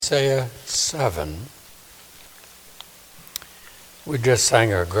Isaiah 7. We just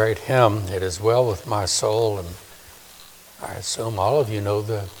sang a great hymn, It Is Well With My Soul, and I assume all of you know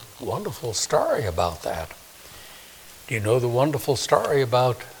the wonderful story about that. Do you know the wonderful story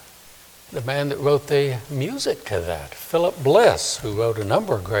about the man that wrote the music to that, Philip Bliss, who wrote a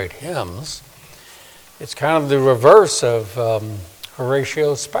number of great hymns? It's kind of the reverse of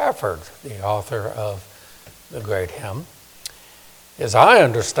Horatio Spafford, the author of the great hymn. As I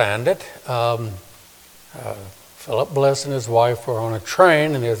understand it, Philip Bliss and his wife were on a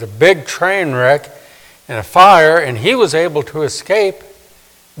train, and there was a big train wreck and a fire, and he was able to escape,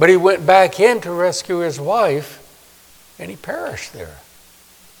 but he went back in to rescue his wife, and he perished there.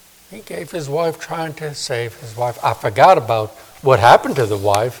 He gave his wife trying to save his wife. I forgot about what happened to the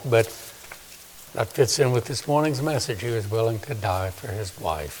wife, but that fits in with this morning's message. He was willing to die for his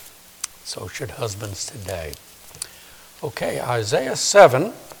wife. So should husbands today. Okay, Isaiah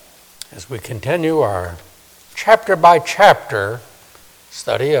 7, as we continue our chapter by chapter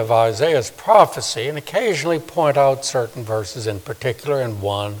study of Isaiah's prophecy, and occasionally point out certain verses in particular, and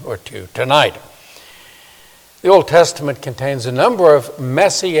one or two tonight. The Old Testament contains a number of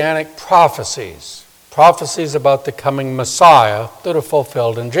messianic prophecies about the coming Messiah that are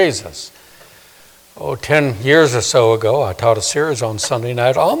fulfilled in Jesus. 10 years or so ago, I taught a series on Sunday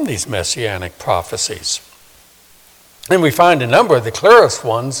night on these messianic prophecies. And we find a number of the clearest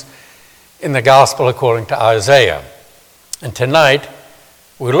ones in the Gospel according to Isaiah. And tonight,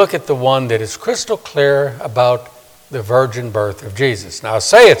 we look at the one that is crystal clear about the virgin birth of Jesus. Now, I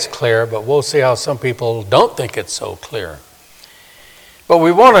say it's clear, but we'll see how some people don't think it's so clear. But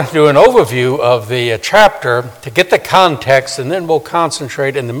we want to do an overview of the chapter to get the context, and then we'll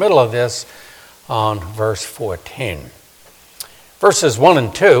concentrate in the middle of this on verse 14. Verses 1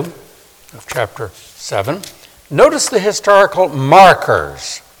 and 2 of chapter 7. Notice the historical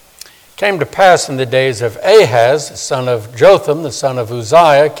markers. It came to pass in the days of Ahaz, the son of Jotham, the son of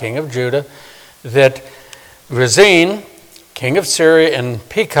Uzziah, king of Judah, that Rezin, king of Syria, and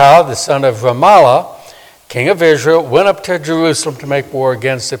Pekah, the son of Remaliah, king of Israel, went up to Jerusalem to make war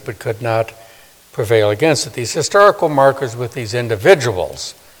against it, but could not prevail against it. These historical markers with these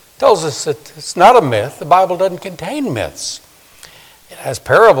individuals tells us that it's not a myth. The Bible doesn't contain myths. It has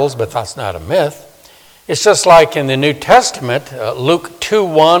parables, but that's not a myth. It's just like in the New Testament, Luke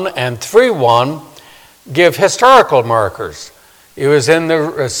 2:1 and 3:1 give historical markers. It was in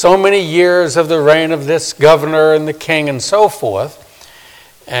the so many years of the reign of this governor and the king and so forth,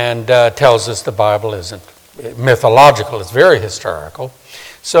 and tells us the Bible isn't mythological, it's very historical.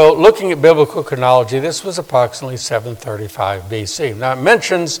 So looking at biblical chronology, this was approximately 735 BC. Now it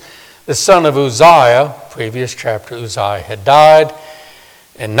mentions the son of Uzziah, previous chapter, Uzziah had died,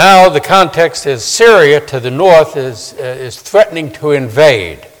 and now the context is Syria to the north is threatening to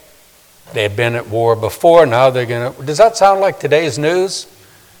invade. They had been at war before, now they're going to... Does that sound like today's news?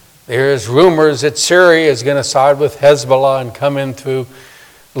 There's rumors that Syria is going to side with Hezbollah and come in through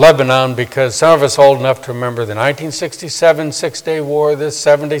Lebanon, because some of us old enough to remember the 1967 Six-Day War, the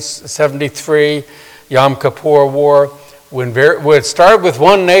 73 Yom Kippur War, when it started with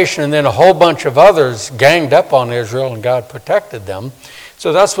one nation and then a whole bunch of others ganged up on Israel and God protected them.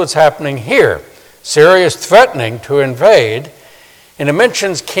 So that's what's happening here. Syria is threatening to invade. And it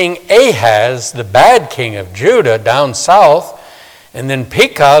mentions King Ahaz, the bad king of Judah, down south, and then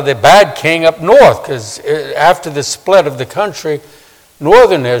Pekah, the bad king, up north, because after the split of the country,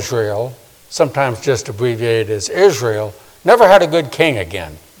 northern Israel, sometimes just abbreviated as Israel, never had a good king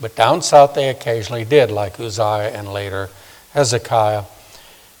again. But down south they occasionally did, like Uzziah and later Hezekiah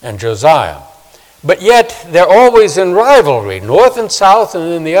and Josiah. But yet they're always in rivalry, north and south,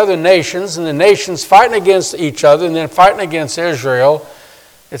 and then the other nations, and the nations fighting against each other and then fighting against Israel.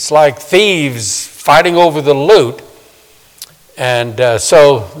 It's like thieves fighting over the loot. And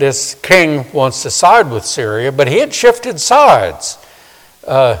so this king wants to side with Syria, but he had shifted sides.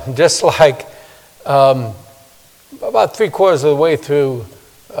 Just like about 3/4 of the way through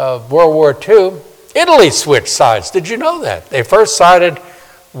World War II, Italy switched sides. Did you know that? They first sided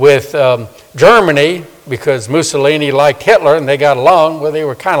with Germany because Mussolini liked Hitler and they got along. Well, they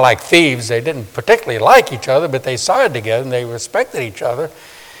were kind of like thieves. They didn't particularly like each other, but they sided together and they respected each other.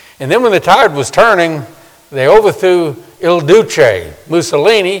 And then when the tide was turning, they overthrew Il Duce,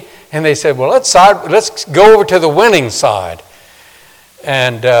 Mussolini, and they said, well, let's go over to the winning side.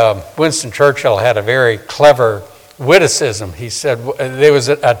 And Winston Churchill had a very clever witticism. He said,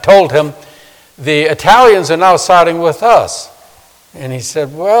 I told him, the Italians are now siding with us. And he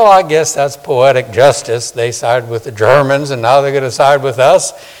said, well, I guess that's poetic justice. They sided with the Germans, and now they're going to side with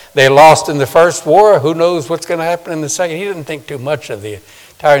us. They lost in the first war. Who knows what's going to happen in the second? He didn't think too much of the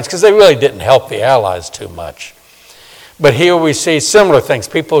tyrants, because they really didn't help the Allies too much. But here we see similar things,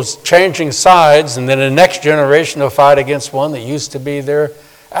 people changing sides, and then the next generation will fight against one that used to be their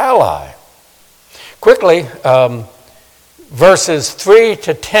ally. Quickly, verses 3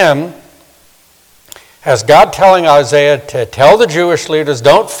 to 10 has God telling Isaiah to tell the Jewish leaders,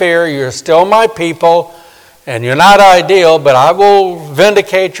 don't fear, you're still my people, and you're not ideal, but I will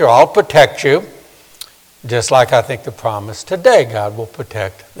vindicate you, I'll protect you. Just like I think the promise today, God will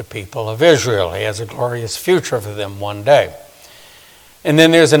protect the people of Israel. He has a glorious future for them one day. And then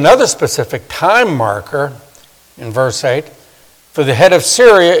there's another specific time marker in verse 8. For the head of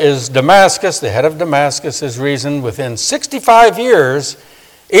Syria is Damascus. The head of Damascus is reasoned within 65 years,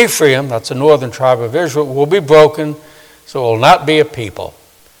 Ephraim, that's the northern tribe of Israel, will be broken, so it will not be a people.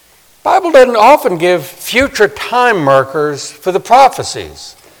 The Bible doesn't often give future time markers for the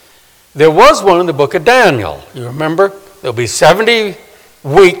prophecies. There was one in the book of Daniel. You remember? There'll be 70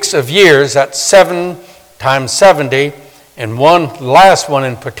 weeks of years. That's 7 times 70. And one last one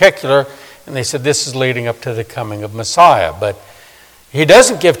in particular. And they said this is leading up to the coming of Messiah. But he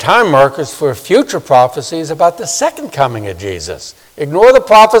doesn't give time markers for future prophecies about the second coming of Jesus. Ignore the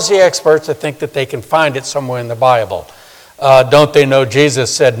prophecy experts that think that they can find it somewhere in the Bible. Don't they know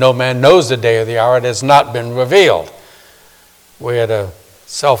Jesus said, no man knows the day or the hour. It has not been revealed. We had a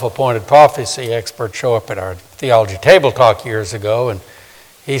self-appointed prophecy expert show up at our theology table talk years ago, and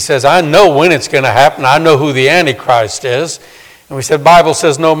he says, I know when it's going to happen. I know who the Antichrist is. And we said, Bible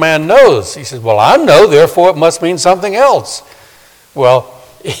says no man knows. He says, well, I know, therefore it must mean something else. Well,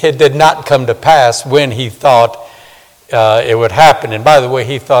 it did not come to pass when he thought it would happen. And by the way,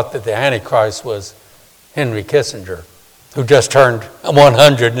 he thought that the Antichrist was Henry Kissinger, who just turned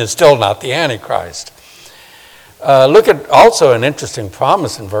 100 and is still not the Antichrist. Look at also an interesting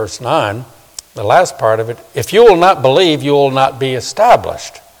promise in verse 9, the last part of it. If you will not believe, you will not be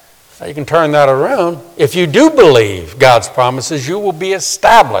established. Now you can turn that around. If you do believe God's promises, you will be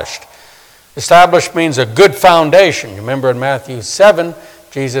established. Established means a good foundation. You remember in Matthew 7,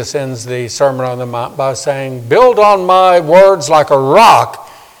 Jesus ends the Sermon on the Mount by saying, build on my words like a rock,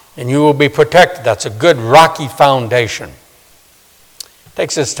 and you will be protected. That's a good rocky foundation.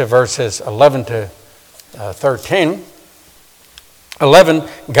 Takes us to verses 11 to 13. 11,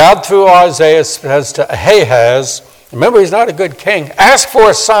 God through Isaiah says to Ahaz, remember he's not a good king, ask for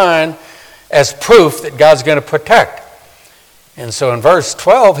a sign as proof that God's going to protect. And so in verse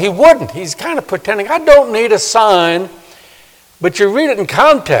 12, he wouldn't. He's kind of pretending, I don't need a sign. But you read it in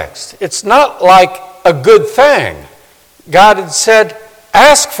context. It's not like a good thing. God had said,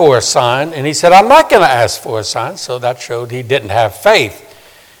 ask for a sign. And he said, I'm not going to ask for a sign. So that showed he didn't have faith.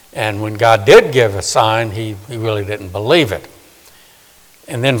 And when God did give a sign, he really didn't believe it.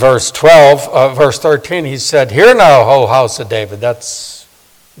 And then verse 13, he said, hear now, O house of David. That's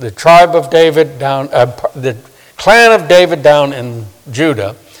the tribe of David down, the clan of David down in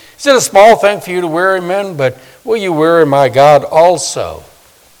Judah. Is it a small thing for you to weary men? But will you weary my God also?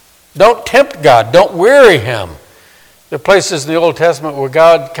 Don't tempt God. Don't weary him. There are places in the Old Testament where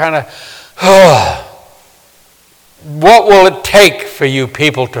God kind of, what will it take for you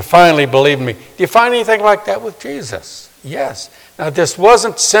people to finally believe in me? Do you find anything like that with Jesus? Yes. Now this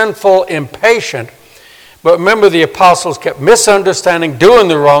wasn't sinful, impatient, but remember the apostles kept misunderstanding, doing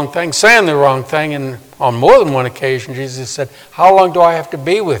the wrong thing, saying the wrong thing, and on more than one occasion Jesus said, how long do I have to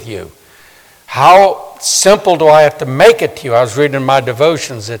be with you? How simple do I have to make it to you? I was reading in my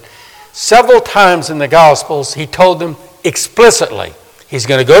devotions that several times in the Gospels he told them explicitly, he's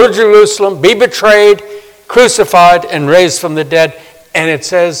going to go to Jerusalem, be betrayed, crucified, and raised from the dead. And it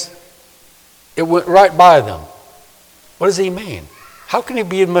says it went right by them. What does he mean? How can he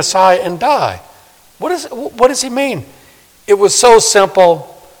be a Messiah and die? What does he mean? It was so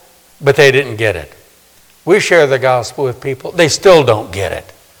simple, but they didn't get it. We share the gospel with people. They still don't get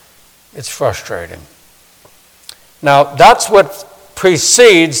it. It's frustrating. Now, that's what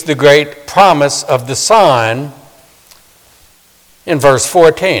precedes the great promise of the sign in verse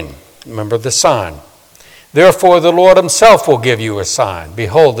 14. Remember the sign. Therefore, the Lord himself will give you a sign.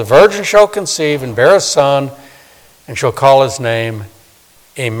 Behold, the virgin shall conceive and bear a son, and shall call his name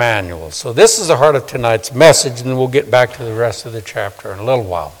Emmanuel. So this is the heart of tonight's message, and we'll get back to the rest of the chapter in a little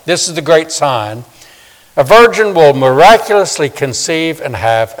while. This is the great sign. A virgin will miraculously conceive and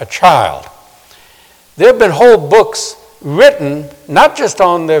have a child. There have been whole books written, not just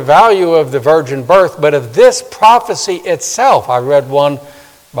on the value of the virgin birth, but of this prophecy itself. I read one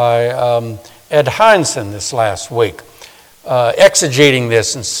by Ed Hindson this last week, exegeting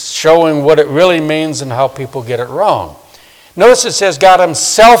this and showing what it really means and how people get it wrong. Notice it says God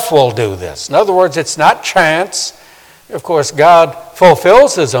himself will do this. In other words, it's not chance. Of course, God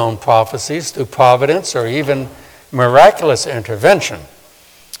fulfills his own prophecies through providence or even miraculous intervention.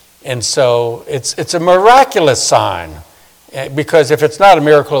 And so it's a miraculous sign, because if it's not a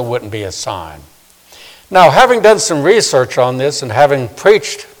miracle, it wouldn't be a sign. Now, having done some research on this and having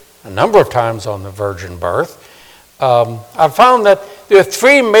preached a number of times on the virgin birth, I've found that there are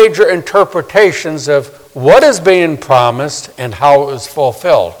three major interpretations of what is being promised and how it was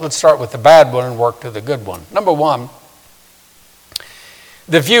fulfilled. Let's start with the bad one and work to the good one. Number one,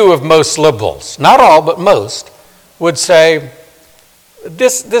 the view of most liberals, not all, but most, would say,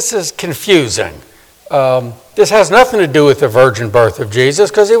 this is confusing. This has nothing to do with the virgin birth of Jesus,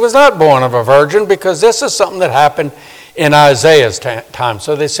 because he was not born of a virgin, because this is something that happened in Isaiah's time.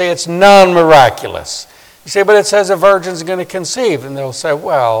 So they say it's non-miraculous. You say, but it says a virgin's going to conceive. And they'll say,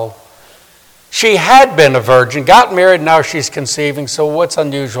 well, she had been a virgin, got married, now she's conceiving, so what's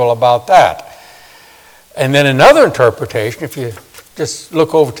unusual about that? And then another interpretation, if you just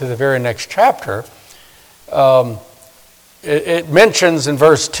look over to the very next chapter, it mentions in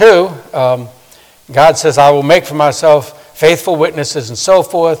verse 2, God says, I will make for myself faithful witnesses and so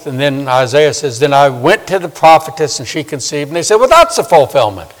forth. And then Isaiah says, then I went to the prophetess and she conceived. And they say, well, that's a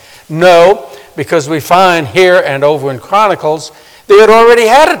fulfillment. No, because we find here and over in Chronicles, they had already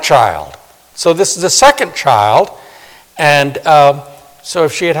had a child. So this is the second child. And so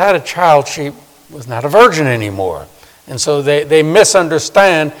if she had had a child, she was not a virgin anymore. And so they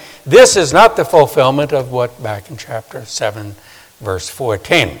misunderstand. This is not the fulfillment of what back in chapter 7, verse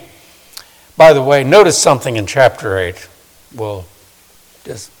 14. By the way, notice something in chapter 8. We'll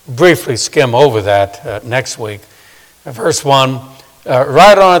just briefly skim over that next week. Verse 1,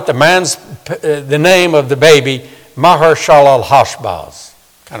 right on it, the name of the baby, Maher-Shalal-Hashbaz.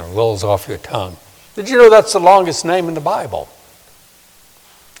 Kind of rolls off your tongue. Did you know that's the longest name in the Bible?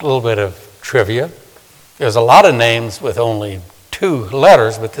 A little bit of trivia. There's a lot of names with only 2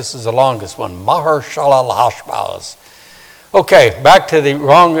 letters, but this is the longest one, Maher-Shalal-Hashbaz. Okay, back to the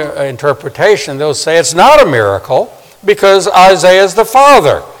wrong interpretation. They'll say it's not a miracle because Isaiah is the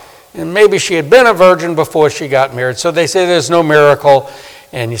father. And maybe she had been a virgin before she got married. So they say there's no miracle.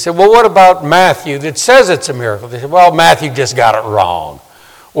 And you say, well, what about Matthew that says it's a miracle? They say, well, Matthew just got it wrong.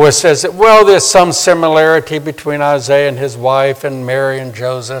 Or it says that, well, there's some similarity between Isaiah and his wife and Mary and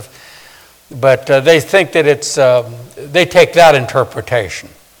Joseph. But they think that they take that interpretation.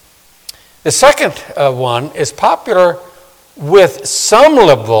 The second one is popular with some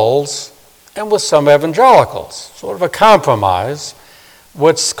liberals and with some evangelicals, sort of a compromise,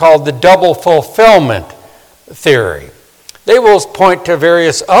 what's called the double fulfillment theory. They will point to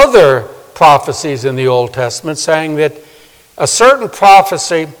various other prophecies in the Old Testament saying that a certain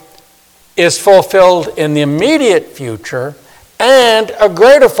prophecy is fulfilled in the immediate future and a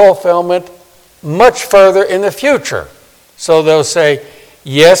greater fulfillment much further in the future. So they'll say,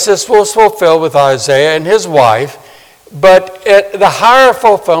 yes, this was fulfilled with Isaiah and his wife, but the higher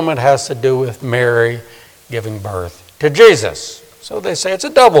fulfillment has to do with Mary giving birth to Jesus. So they say it's a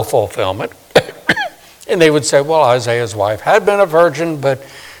double fulfillment. And they would say, well, Isaiah's wife had been a virgin, but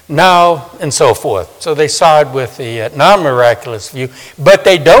now, and so forth. So they side with the non-miraculous view, but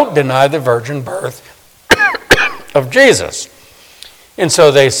they don't deny the virgin birth of Jesus. And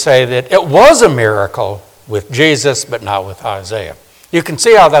so they say that it was a miracle with Jesus, but not with Isaiah. You can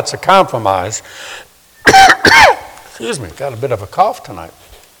see how that's a compromise. Excuse me, got a bit of a cough tonight.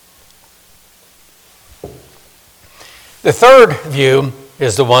 The third view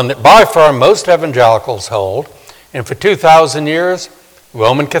is the one that by far most evangelicals hold, and for 2,000 years,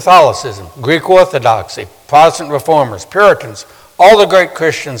 Roman Catholicism, Greek Orthodoxy, Protestant Reformers, Puritans, all the great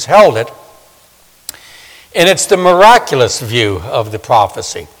Christians held it. And it's the miraculous view of the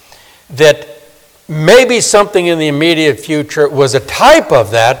prophecy, that maybe something in the immediate future was a type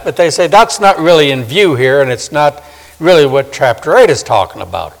of that, but they say that's not really in view here, and it's not really what chapter 8 is talking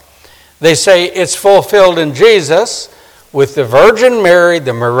about. They say it's fulfilled in Jesus with the Virgin Mary,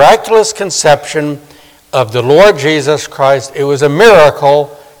 the miraculous conception of the Lord Jesus Christ. It was a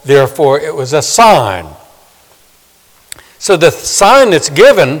miracle, therefore it was a sign. So the sign that's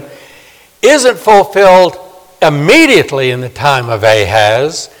given isn't fulfilled immediately in the time of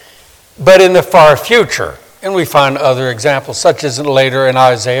Ahaz, but in the far future. And we find other examples, such as later in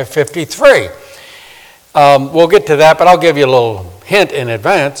Isaiah 53. We'll get to that, but I'll give you a little hint in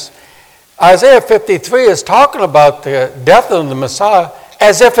advance. Isaiah 53 is talking about the death of the Messiah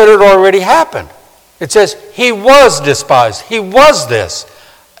as if it had already happened. It says, he was despised. He was this.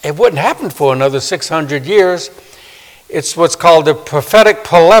 It wouldn't happen for another 600 years. It's what's called the prophetic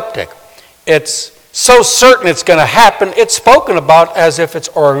proleptic. It's so certain it's going to happen, it's spoken about as if it's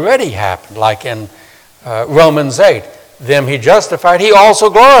already happened, like in Romans 8. them he justified, he also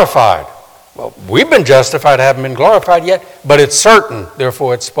glorified. Well, we've been justified, haven't been glorified yet, but it's certain,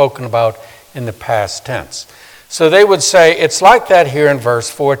 therefore it's spoken about in the past tense. So they would say it's like that here in verse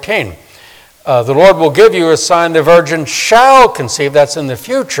 14. The Lord will give you a sign, the virgin shall conceive, that's in the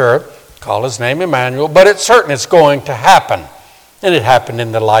future, call his name Emmanuel, but it's certain it's going to happen. And it happened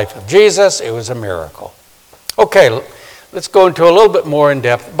in the life of Jesus, it was a miracle. Okay, let's go into a little bit more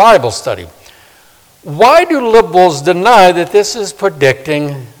in-depth Bible study. Why do liberals deny that this is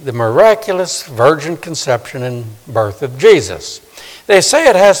predicting the miraculous virgin conception and birth of Jesus? They say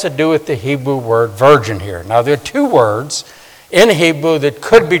it has to do with the Hebrew word virgin here. Now, there are two words in Hebrew that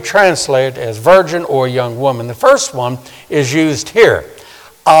could be translated as virgin or young woman. The first one is used here,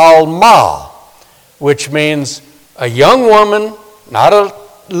 alma, which means a young woman, not a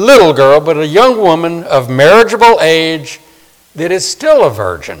little girl, but a young woman of marriageable age that is still a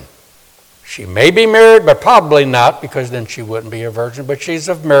virgin. She may be married, but probably not, because then she wouldn't be a virgin, but she's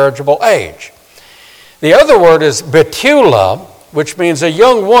of marriageable age. The other word is betula, which means a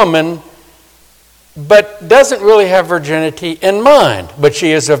young woman, but doesn't really have virginity in mind, but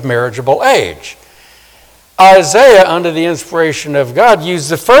she is of marriageable age. Isaiah, under the inspiration of God, used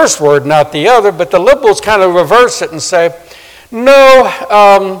the first word, not the other, but the liberals kind of reverse it and say,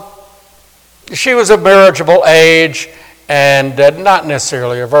 no, she was of marriageable age, and not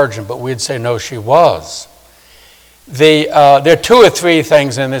necessarily a virgin, but we'd say no, she was. There are two or three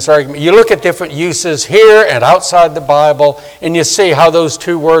things in this argument. You look at different uses here and outside the Bible, and you see how those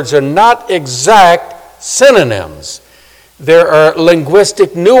two words are not exact synonyms. There are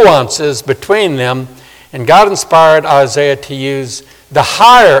linguistic nuances between them, and God inspired Isaiah to use the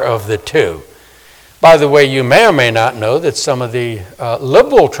higher of the two. By the way, you may or may not know that some of the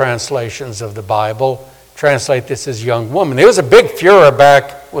liberal translations of the Bible translate this as young woman. There was a big furor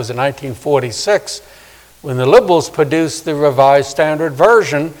back, was in 1946, when the liberals produced the Revised Standard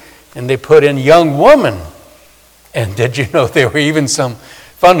Version, and they put in young woman. And did you know there were even some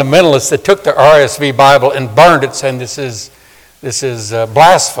fundamentalists that took the RSV Bible and burned it, saying this is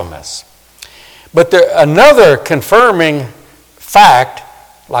blasphemous. But another confirming fact,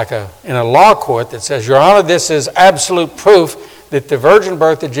 like in a law court, that says, Your Honor, this is absolute proof that the virgin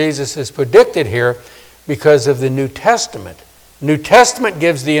birth of Jesus is predicted here because of the New Testament. New Testament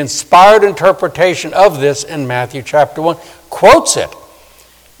gives the inspired interpretation of this in Matthew chapter 1, quotes it.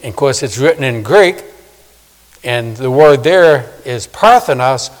 And of course, it's written in Greek, and the word there is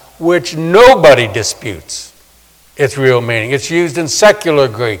parthenos, which nobody disputes its real meaning. It's used in secular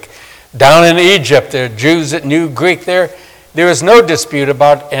Greek. Down in Egypt, the Jews that knew Greek there is no dispute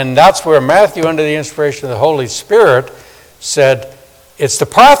about, and that's where Matthew, under the inspiration of the Holy Spirit, said, it's the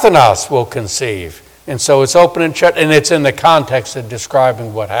parthenos will conceive. And so it's open and shut, and it's in the context of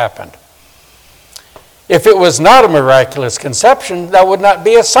describing what happened. If it was not a miraculous conception, that would not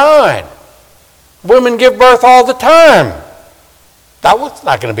be a sign. Women give birth all the time. That was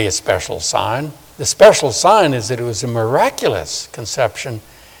not going to be a special sign. The special sign is that it was a miraculous conception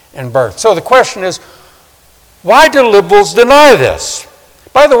and birth. So the question is, why do liberals deny this?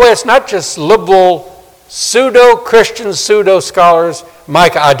 By the way, it's not just liberal pseudo-Christian, pseudo-scholars.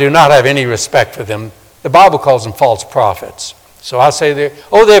 Mike, I do not have any respect for them. The Bible calls them false prophets. So I say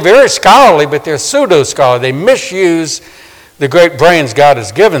they're very scholarly, but they're pseudo-scholarly. They misuse the great brains God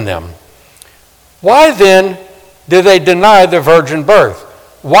has given them. Why then do they deny the virgin birth?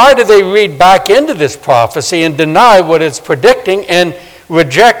 Why do they read back into this prophecy and deny what it's predicting and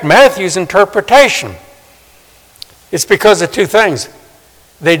reject Matthew's interpretation? It's because of two things.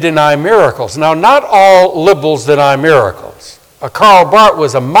 They deny miracles. Now, not all liberals deny miracles. Karl Barth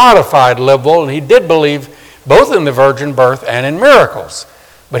was a modified liberal, and he did believe both in the virgin birth and in miracles.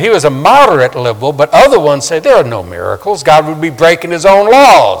 But he was a moderate liberal, but other ones say there are no miracles. God would be breaking his own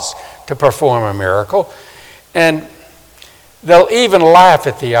laws to perform a miracle. And they'll even laugh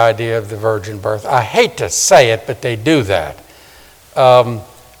at the idea of the virgin birth. I hate to say it, but they do that.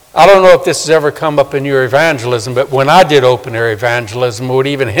 I don't know if this has ever come up in your evangelism, but when I did open-air evangelism, we would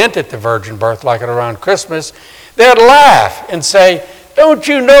even hint at the virgin birth, like at around Christmas. They'd laugh and say, don't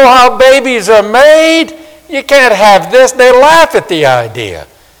you know how babies are made? You can't have this. They laugh at the idea.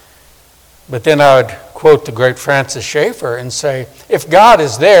 But then I would quote the great Francis Schaeffer and say, if God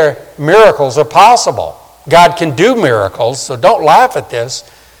is there, miracles are possible. God can do miracles, so don't laugh at this.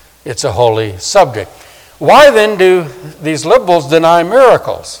 It's a holy subject. Why then do these liberals deny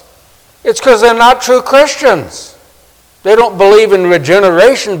miracles? It's because they're not true Christians. They don't believe in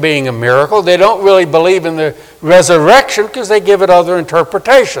regeneration being a miracle. They don't really believe in the resurrection because they give it other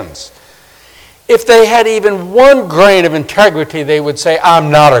interpretations. If they had even one grain of integrity, they would say, I'm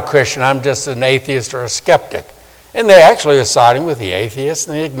not a Christian, I'm just an atheist or a skeptic. And they actually are siding with the atheists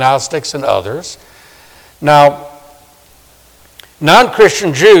and the agnostics and others. Now,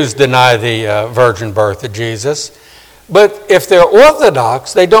 non-Christian Jews deny the virgin birth of Jesus, but if they're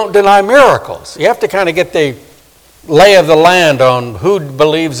Orthodox, they don't deny miracles. You have to kind of get the lay of the land on who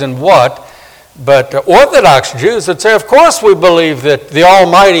believes in what. But Orthodox Jews would say, of course we believe that the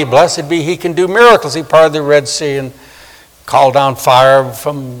Almighty, blessed be He, can do miracles. He parted the Red Sea and called down fire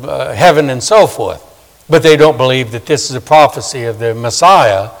from heaven and so forth. But they don't believe that this is a prophecy of the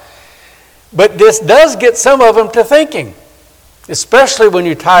Messiah. But this does get some of them to thinking, especially when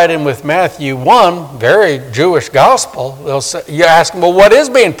you tie it in with Matthew 1, very Jewish gospel. They'll say, you ask them, well, what is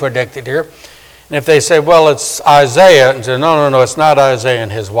being predicted here? And if they say, well, it's Isaiah, and say, no, it's not Isaiah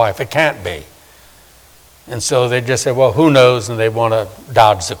and his wife. It can't be. And so they just say, well, who knows? And they want to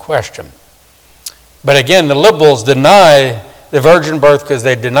dodge the question. But again, the liberals deny the virgin birth because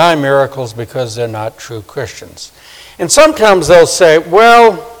they deny miracles because they're not true Christians. And sometimes they'll say,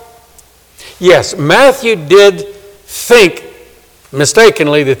 well, yes, Matthew did think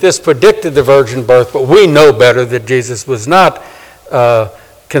mistakenly that this predicted the virgin birth, but we know better that Jesus was not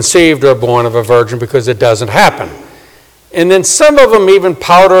conceived or born of a virgin because it doesn't happen. And then some of them even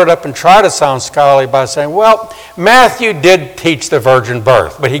powder it up and try to sound scholarly by saying, well, Matthew did teach the virgin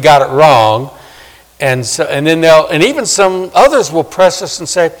birth, but he got it wrong. And even some others will press us and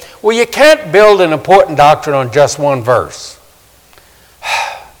say, well, you can't build an important doctrine on just one verse.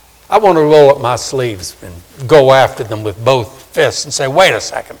 I want to roll up my sleeves and go after them with both fists and say, wait a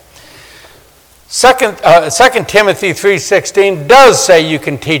second. 2 Timothy 3:16 does say you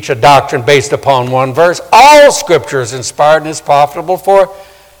can teach a doctrine based upon one verse. All Scripture is inspired and is profitable for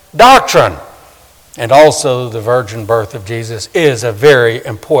doctrine. And also the virgin birth of Jesus is a very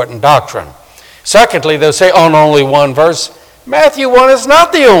important doctrine. Secondly, they'll say on only one verse. Matthew 1 is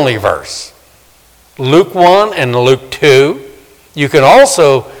not the only verse. Luke 1 and Luke 2. You can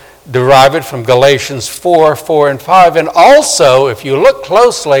also derive it from Galatians 4, 4, and 5. And also, if you look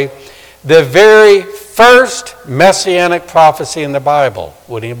closely, the very first messianic prophecy in the Bible.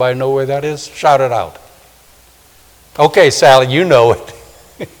 Would anybody know where that is? Shout it out. Okay, Sally, you know it.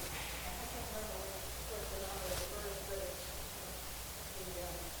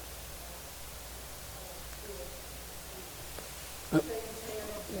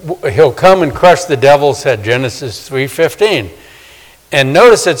 He'll come and crush the devil's head, Genesis 3:15. And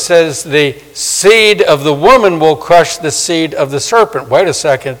notice it says the seed of the woman will crush the seed of the serpent. Wait a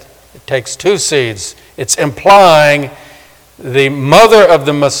second. It takes two seeds. It's implying the mother of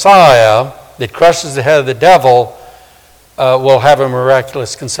the Messiah that crushes the head of the devil will have a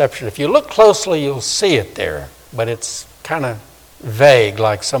miraculous conception. If you look closely, you'll see it there, but it's kind of vague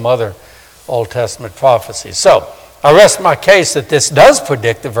like some other Old Testament prophecies. So, I rest my case that this does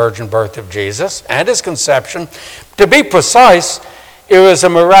predict the virgin birth of Jesus and his conception. To be precise, it was a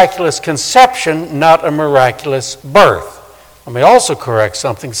miraculous conception, not a miraculous birth. Let me also correct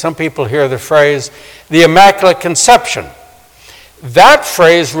something. Some people hear the phrase, the Immaculate Conception. That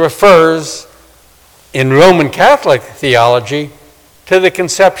phrase refers, in Roman Catholic theology, to the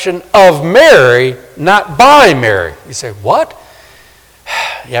conception of Mary, not by Mary. You say, what?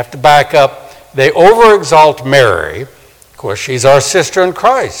 You have to back up. They overexalt Mary. Of course, she's our sister in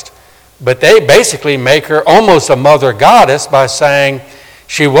Christ. But they basically make her almost a mother goddess by saying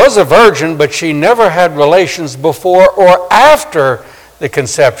she was a virgin, but she never had relations before or after the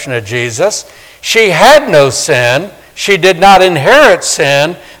conception of Jesus. She had no sin. She did not inherit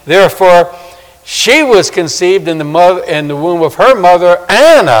sin. Therefore, she was conceived in the womb of her mother,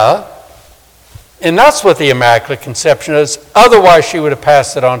 Anna. And that's what the Immaculate Conception is. Otherwise, she would have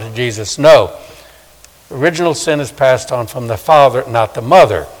passed it on to Jesus. No. Original sin is passed on from the father, not the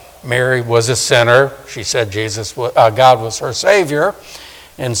mother. Mary was a sinner. She said God was her Savior.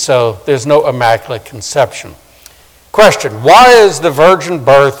 And so there's no Immaculate Conception. Question, why is the virgin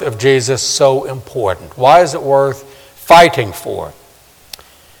birth of Jesus so important? Why is it worth fighting for?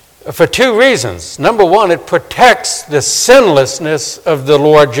 For two reasons. Number one, it protects the sinlessness of the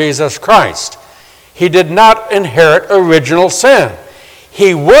Lord Jesus Christ. He did not inherit original sin.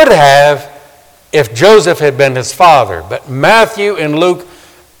 He would have if Joseph had been his father. But Matthew and Luke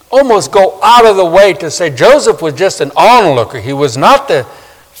almost go out of the way to say Joseph was just an onlooker. He was not the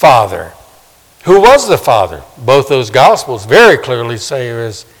father. Who was the father? Both those Gospels very clearly say it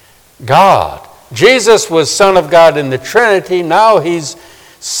is God. Jesus was Son of God in the Trinity. Now he's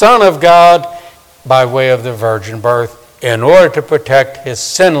Son of God by way of the virgin birth in order to protect his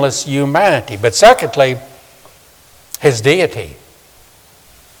sinless humanity. But secondly, his deity.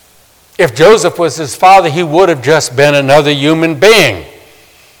 If Joseph was his father, he would have just been another human being.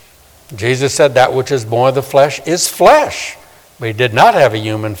 Jesus said that which is born of the flesh is flesh. But he did not have a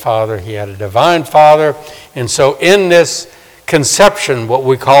human father. He had a divine father. And so in this conception, what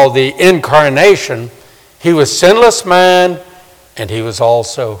we call the incarnation, he was sinless man and he was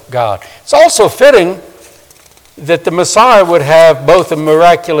also God. It's also fitting that the Messiah would have both a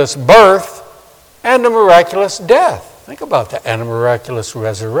miraculous birth and a miraculous death. Think about that, and a miraculous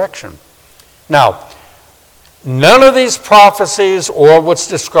resurrection. Now, none of these prophecies or what's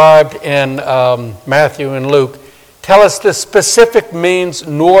described in Matthew and Luke tell us the specific means,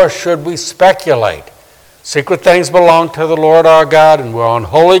 nor should we speculate. Secret things belong to the Lord our God, and we're on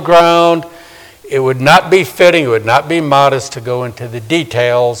holy ground. It would not be fitting, it would not be modest to go into the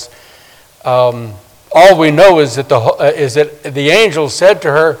details. All we know is that the angel said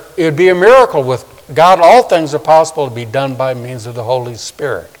to her, it would be a miracle. With God, all things are possible to be done by means of the Holy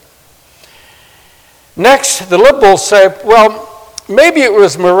Spirit. Next, the liberals say, well, maybe it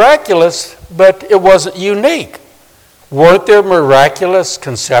was miraculous, but it wasn't unique. Weren't there miraculous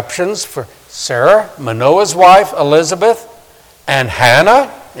conceptions for Sarah, Manoah's wife, Elizabeth, and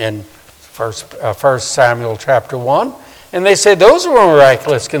Hannah in 1 Samuel chapter 1? And they say those were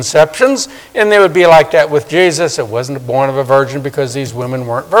miraculous conceptions, and they would be like that with Jesus. It wasn't born of a virgin because these women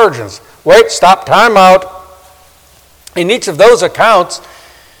weren't virgins. Wait, stop, time out. In each of those accounts,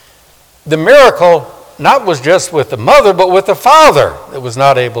 the miracle not was just with the mother, but with the father that was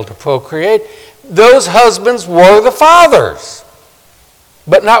not able to procreate. Those husbands were the fathers,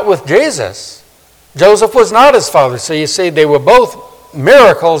 but not with Jesus. Joseph was not his father. So you see, they were both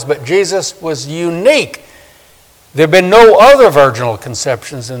miracles, but Jesus was unique. There have been no other virginal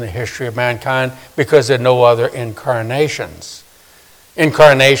conceptions in the history of mankind because there are no other incarnations.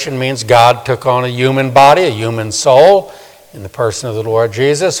 Incarnation means God took on a human body, a human soul, in the person of the Lord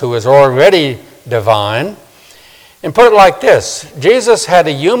Jesus, who is already divine. And put it like this, Jesus had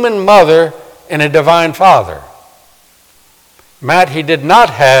a human mother and a divine father. Matt, he did not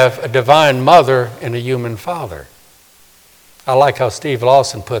have a divine mother and a human father. I like how Steve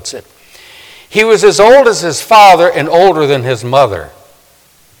Lawson puts it. He was as old as his father and older than his mother.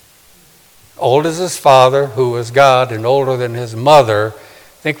 Old as his father, who was God, and older than his mother.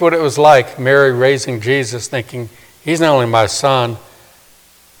 Think what it was like, Mary raising Jesus, thinking, he's not only my son,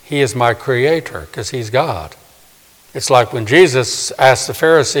 he is my creator, because he's God. It's like when Jesus asked the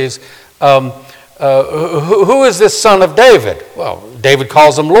Pharisees, who is this son of David? Well, David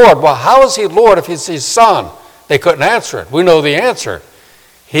calls him Lord. Well, how is he Lord if he's his son? They couldn't answer it. We know the answer.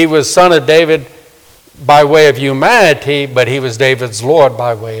 He was son of David by way of humanity, but he was David's Lord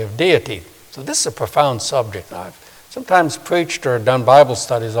by way of deity. So this is a profound subject. I've sometimes preached or done Bible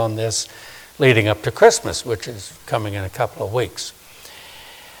studies on this leading up to Christmas, which is coming in a couple of weeks.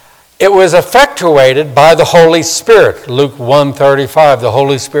 It was effectuated by the Holy Spirit. Luke 1:35, the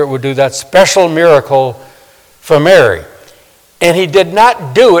Holy Spirit would do that special miracle for Mary. And he did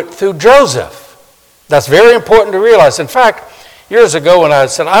not do it through Joseph. That's very important to realize. In fact, years ago when I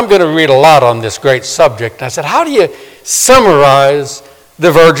said, I'm going to read a lot on this great subject, and I said, how do you summarize the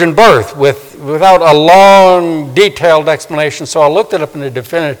virgin birth without a long, detailed explanation? So I looked it up in a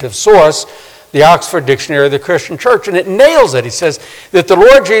definitive source, the Oxford Dictionary of the Christian Church, and it nails it. He says that the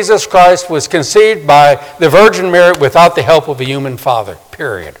Lord Jesus Christ was conceived by the Virgin Mary without the help of a human father,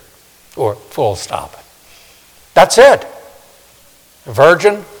 period, or full stop. That's it. A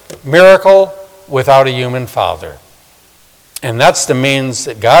virgin, miracle, without a human father. And that's the means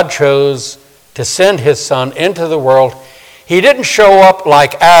that God chose to send his son into the world. He didn't show up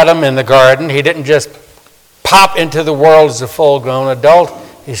like Adam in the garden. He didn't just pop into the world as a full-grown adult.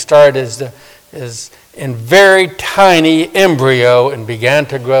 He started as in very tiny embryo and began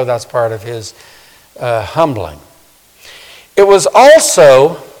to grow. That's part of his humbling. It was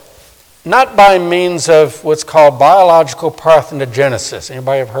also not by means of what's called biological parthenogenesis.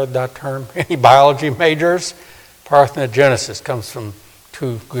 Anybody have heard that term? Any biology majors? Parthenogenesis comes from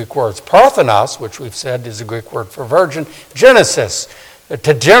two Greek words. Parthenos, which we've said is a Greek word for virgin. Genesis,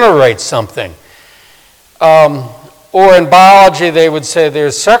 to generate something. Or in biology, they would say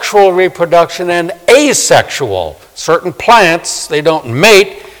there's sexual reproduction and asexual. Certain plants, they don't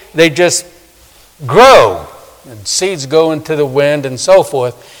mate, they just grow. And seeds go into the wind and so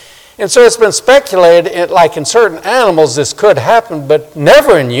forth. And so it's been speculated, like in certain animals, this could happen, but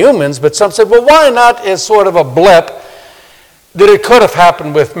never in humans. But some said, well, why not as sort of a blip that it could have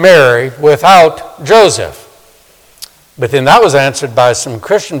happened with Mary without Joseph? But then that was answered by some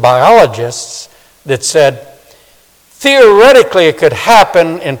Christian biologists that said, theoretically it could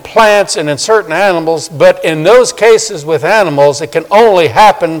happen in plants and in certain animals, but in those cases with animals, it can only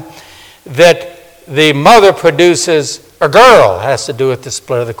happen that the mother produces a girl. It has to do with the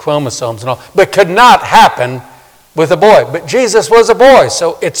split of the chromosomes and all, but could not happen with a boy. But Jesus was a boy,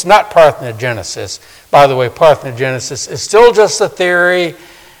 so it's not parthenogenesis. By the way, parthenogenesis is still just a theory,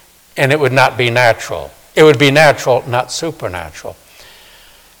 and it would not be natural. It would be natural, not supernatural.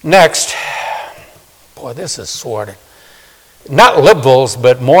 Next, boy, this is sordid. Not liberals,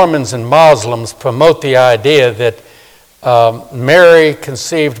 but Mormons and Muslims promote the idea that Mary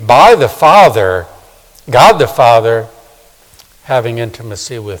conceived by the Father, God the Father, having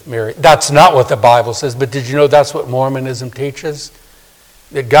intimacy with Mary. That's not what the Bible says, but did you know that's what Mormonism teaches?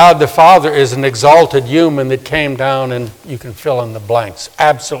 That God the Father is an exalted human that came down, and you can fill in the blanks.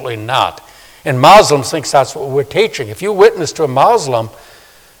 Absolutely not. And Muslims think that's what we're teaching. If you witness to a Muslim,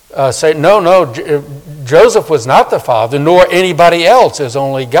 say, no, Joseph was not the father, nor anybody else, is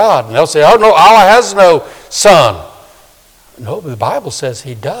only God. And they'll say, oh no, Allah has no son. No, but the Bible says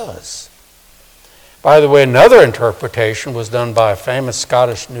he does. By the way, another interpretation was done by a famous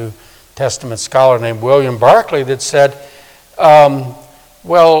Scottish New Testament scholar named William Barclay that said,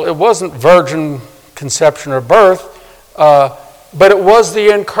 well, it wasn't virgin conception or birth, but it was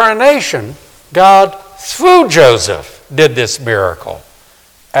the incarnation. God, through Joseph, did this miracle.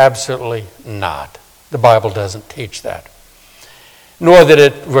 Absolutely not. The Bible doesn't teach that. Nor did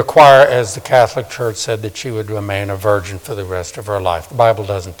it require, as the Catholic Church said, that she would remain a virgin for the rest of her life. The Bible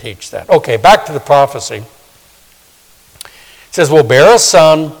doesn't teach that. Okay, back to the prophecy. It says, "Will bear a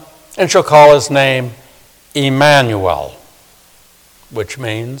son, and shall call his name Emmanuel," which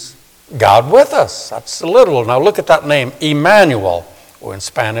means God with us. That's the literal. Now look at that name, Emmanuel, or in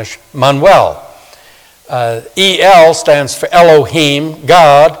Spanish, Manuel. El stands for Elohim,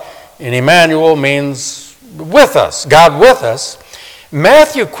 God, and Emmanuel means with us, God with us.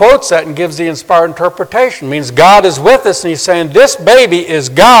 Matthew quotes that and gives the inspired interpretation. It means God is with us, and he's saying this baby is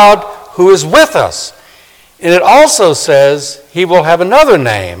God who is with us. And it also says he will have another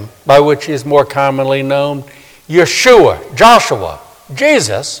name by which he is more commonly known, Yeshua, Joshua,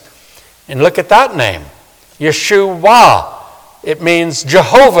 Jesus. And look at that name, Yeshua. It means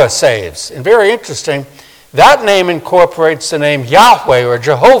Jehovah saves. And very interesting, that name incorporates the name Yahweh or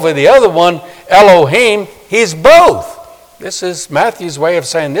Jehovah. The other one, Elohim, he's both. This is Matthew's way of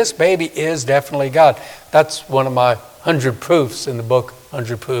saying this baby is definitely God. That's one of my 100 proofs in the book,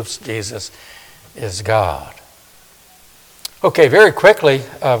 100 Proofs Jesus is God. Okay, very quickly,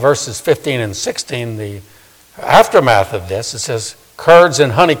 verses 15 and 16, the aftermath of this, it says, curds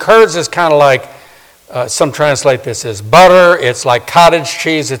and honey. Curds is kind of like, some translate this as butter. It's like cottage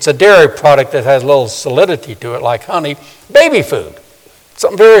cheese. It's a dairy product that has a little solidity to it, like honey. Baby food,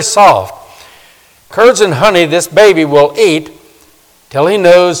 something very soft. Curds and honey this baby will eat till he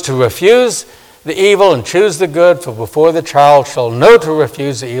knows to refuse the evil and choose the good, for before the child shall know to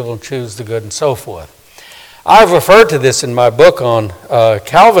refuse the evil and choose the good, and so forth. I've referred to this in my book on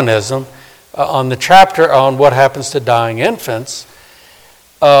Calvinism, on the chapter on what happens to dying infants.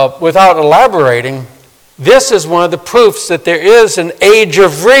 Without elaborating, this is one of the proofs that there is an age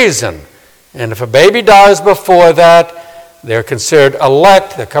of reason. And if a baby dies before that, they're considered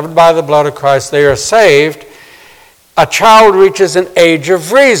elect, they're covered by the blood of Christ, they are saved. A child reaches an age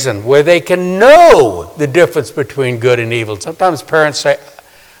of reason where they can know the difference between good and evil. Sometimes parents say,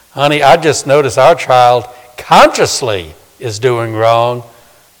 honey, I just noticed our child consciously is doing wrong,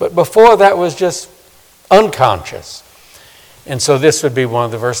 but before that was just unconscious. And so this would be one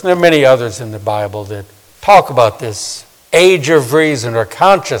of the verses. And there are many others in the Bible that talk about this age of reason or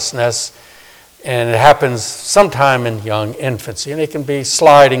consciousness, and it happens sometime in young infancy. And it can be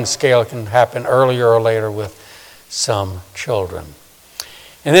sliding scale. It can happen earlier or later with some children.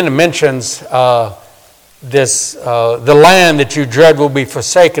 And then it mentions the land that you dread will be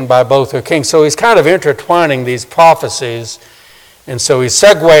forsaken by both her kings. So he's kind of intertwining these prophecies, and so he's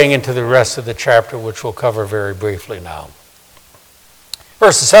segueing into the rest of the chapter, which we'll cover very briefly now.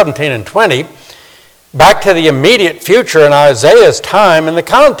 Verses 17 and 20, back to the immediate future in Isaiah's time in the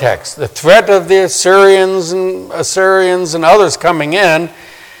context, the threat of the Assyrians and others coming in,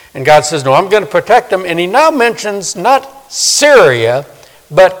 and God says, no, I'm going to protect them. And he now mentions not Syria,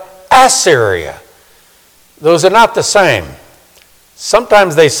 but Assyria. Those are not the same.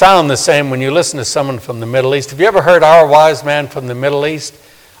 Sometimes they sound the same when you listen to someone from the Middle East. Have you ever heard our wise man from the Middle East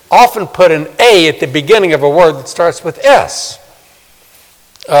often put an A at the beginning of a word that starts with S?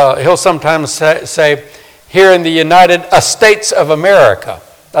 He'll sometimes say, here in the United States of America.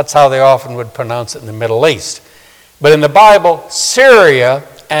 That's how they often would pronounce it in the Middle East. But in the Bible, Syria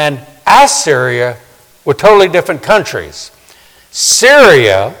and Assyria were totally different countries.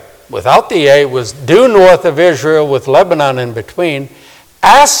 Syria, without the A, was due north of Israel with Lebanon in between.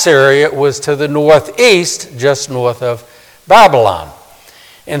 Assyria was to the northeast, just north of Babylon.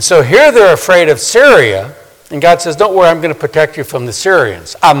 And so here they're afraid of Syria, and God says, don't worry, I'm going to protect you from the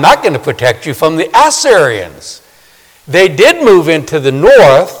Syrians. I'm not going to protect you from the Assyrians. They did move into the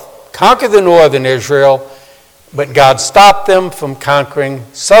north, conquer the northern Israel, but God stopped them from conquering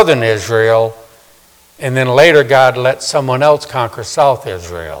southern Israel, and then later God let someone else conquer south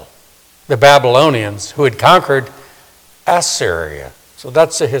Israel, the Babylonians, who had conquered Assyria. So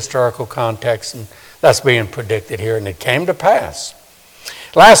that's the historical context, and that's being predicted here, and it came to pass.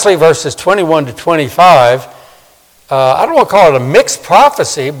 Lastly, verses 21 to 25, I don't want to call it a mixed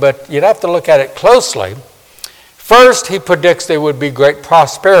prophecy, but you'd have to look at it closely. First, he predicts there would be great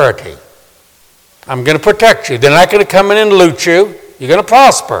prosperity. I'm going to protect you. They're not going to come in and loot you. You're going to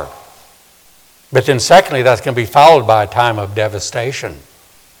prosper. But then secondly, that's going to be followed by a time of devastation.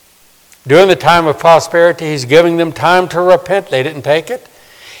 During the time of prosperity, he's giving them time to repent. They didn't take it.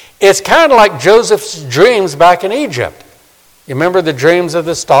 It's kind of like Joseph's dreams back in Egypt. You remember the dreams of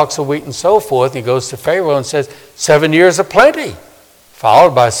the stalks of wheat and so forth. He goes to Pharaoh and says, 7 years of plenty,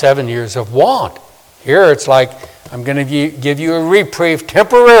 followed by 7 years of want. Here it's like, I'm going to give you a reprieve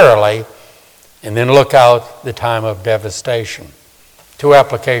temporarily, and then look out the time of devastation. Two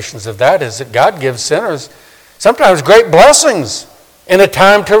applications of that is that God gives sinners sometimes great blessings in a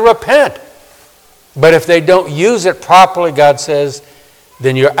time to repent. But if they don't use it properly, God says,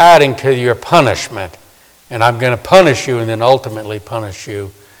 then you're adding to your punishment. And I'm going to punish you and then ultimately punish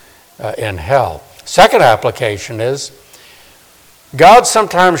you in hell. Second application is, God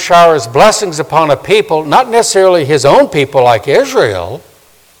sometimes showers blessings upon a people, not necessarily his own people like Israel,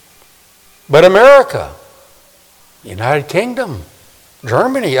 but America, United Kingdom,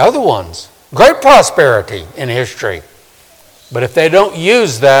 Germany, other ones. Great prosperity in history. But if they don't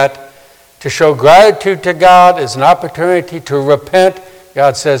use that to show gratitude to God as an opportunity to repent,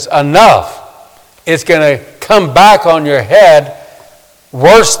 God says, enough. It's going to come back on your head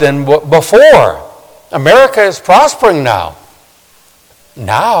worse than before. America is prospering now.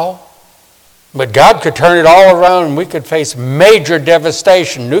 But God could turn it all around and we could face major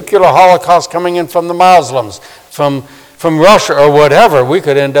devastation, nuclear holocaust coming in from the Muslims, from Russia or whatever. We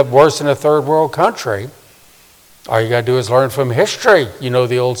could end up worse than a third world country. All you got to do is learn from history. You know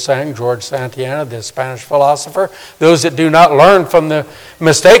the old saying, George Santayana, the Spanish philosopher, those that do not learn from the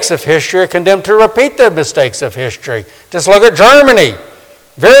mistakes of history are condemned to repeat the mistakes of history. Just look at Germany.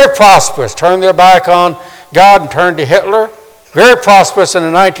 Very prosperous. Turned their back on God and turned to Hitler. Very prosperous in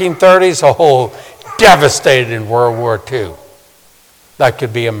the 1930s. Oh, devastated in World War II. That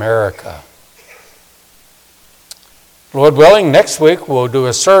could be America. Lord willing, next week we'll do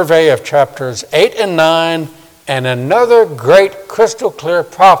a survey of chapters 8 and 9 and another great crystal clear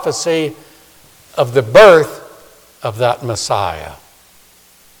prophecy of the birth of that Messiah.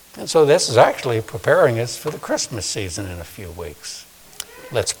 And so this is actually preparing us for the Christmas season in a few weeks.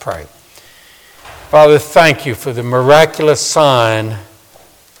 Let's pray. Father, thank you for the miraculous sign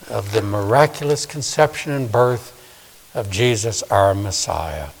of the miraculous conception and birth of Jesus, our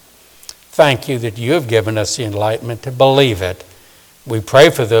Messiah. Thank you that you have given us the enlightenment to believe it. We pray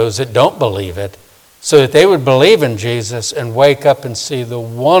for those that don't believe it, so that they would believe in Jesus and wake up and see the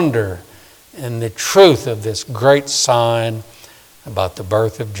wonder and the truth of this great sign about the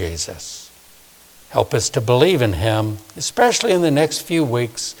birth of Jesus. Help us to believe in him, especially in the next few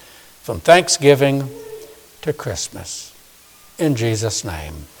weeks, from Thanksgiving to Christmas. In Jesus'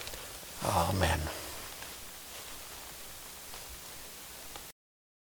 name, amen.